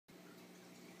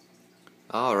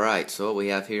Alright, so what we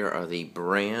have here are the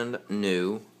brand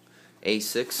new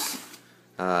Asics.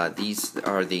 These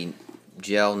are the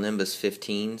gel Nimbus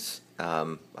 15s.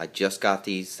 I just got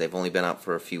these. They've only been out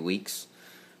for a few weeks.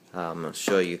 I'll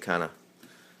show you kind of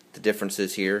the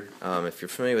differences here. If you're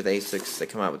familiar with Asics, they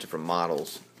come out with different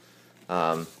models,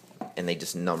 and they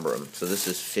just number them. So this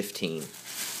is 15.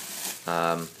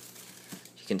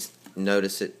 You can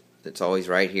notice it's always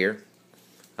right here.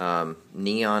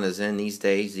 Neon is in these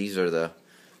days. These are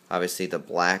obviously the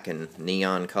black and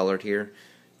neon colored here.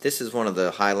 This is one of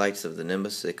the highlights of the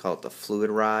Nimbus. They call it the fluid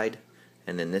ride,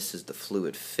 and then this is the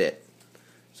fluid fit.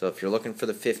 So if you're looking for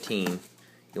the 15,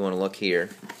 you want to look here.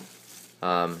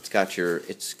 It's got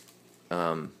it's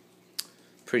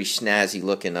pretty snazzy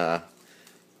looking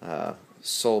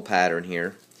sole pattern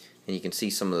here, and you can see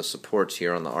some of the supports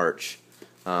here on the arch.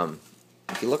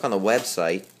 If you look on the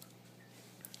website,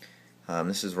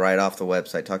 this is right off the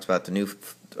website. It talks about the new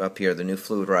the new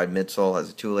fluid ride midsole has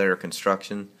a 2-layer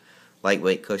construction,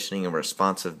 lightweight cushioning, and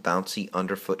responsive bouncy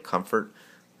underfoot comfort.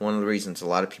 One of the reasons a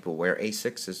lot of people wear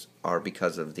Asics are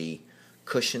because of the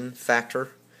cushion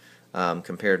factor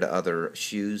compared to other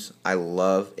shoes. I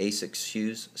love Asics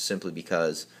shoes simply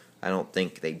because I don't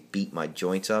think they beat my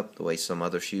joints up the way some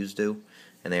other shoes do,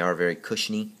 and they are very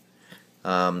cushiony.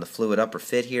 The fluid upper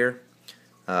fit here.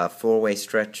 4-way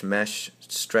stretch mesh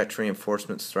stretch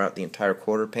reinforcements throughout the entire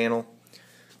quarter panel,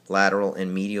 lateral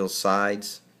and medial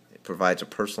sides. It provides a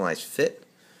personalized fit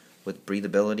with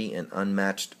breathability and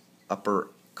unmatched upper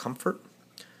comfort.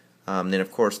 Then of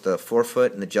course the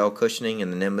forefoot and the gel cushioning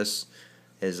in the Nimbus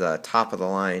is top of the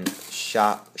line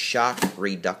shock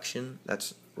reduction.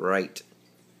 That's right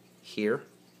here.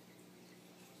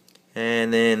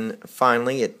 And then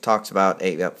finally it talks about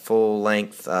a full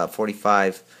length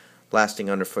 45 lasting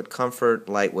underfoot comfort,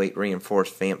 lightweight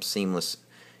reinforced vamp seamless,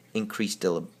 increased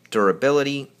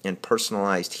durability, and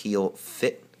personalized heel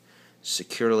fit.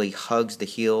 Securely hugs the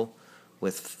heel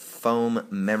with foam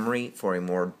memory for a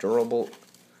more durable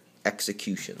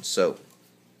execution. So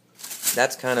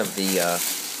that's kind of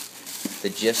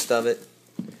the gist of it.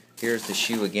 Here's the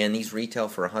shoe again. These retail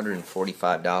for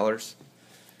 $145.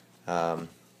 I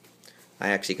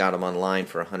actually got them online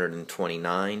for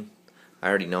 $129. I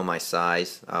already know my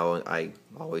size. I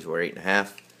always wear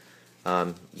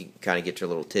 8.5. You kind of get your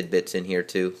little tidbits in here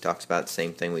too. Talks about the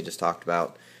same thing we just talked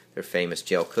about. Their famous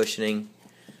gel cushioning.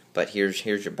 But here's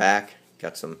your back.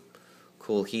 Got some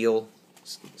cool heel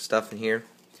stuff in here.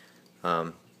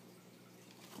 There's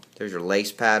your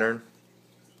lace pattern.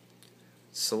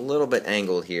 It's a little bit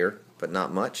angled here, but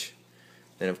not much.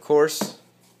 Then of course,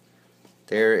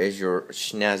 there is your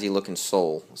snazzy looking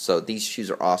sole. So these shoes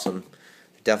are awesome.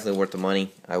 Definitely worth the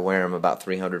money. I wear them about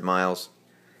 300 miles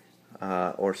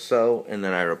or so, and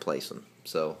then I replace them.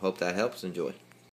 So hope that helps. Enjoy.